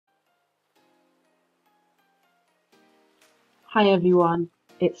Hi everyone,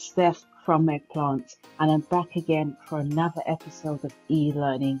 it's Steph from Eggplant and I'm back again for another episode of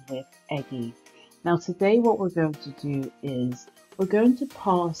e-learning with Eggy. Now today what we're going to do is we're going to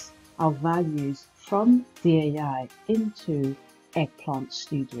pass our values from DAI into Eggplant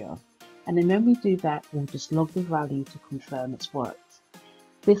Studio. And then when we do that, we'll just log the value to confirm it's worked.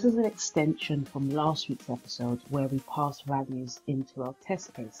 This is an extension from last week's episode where we passed values into our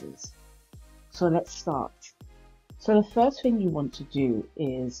test cases. So let's start. So the first thing you want to do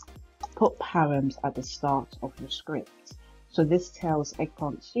is put params at the start of your script. So this tells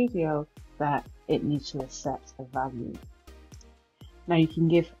Eggplant Studio that it needs to accept a value. Now you can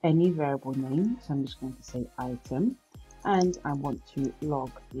give any variable name. So I'm just going to say item and I want to log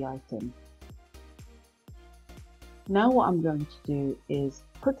the item. Now what I'm going to do is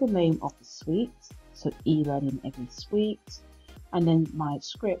put the name of the suite. So eLearning Eggy Suite, and then my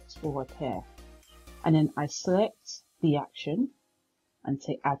script will appear. And then I select the action and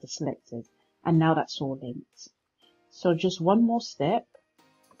say add to selected. And now that's all linked. So just one more step.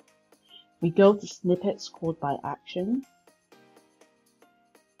 We go to snippets called by action.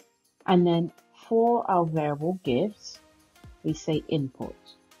 And then for our variable gives, we say input.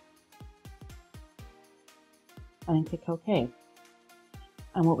 And then click OK.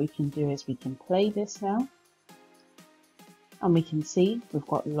 And what we can do is we can play this now. And we can see we've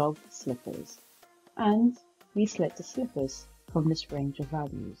got logged slippers. And we select the slippers from this range of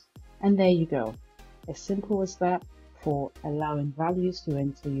values. And there you go. As simple as that for allowing values to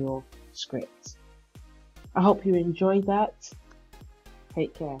enter your script. I hope you enjoyed that.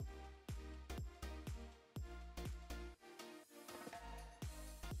 Take care.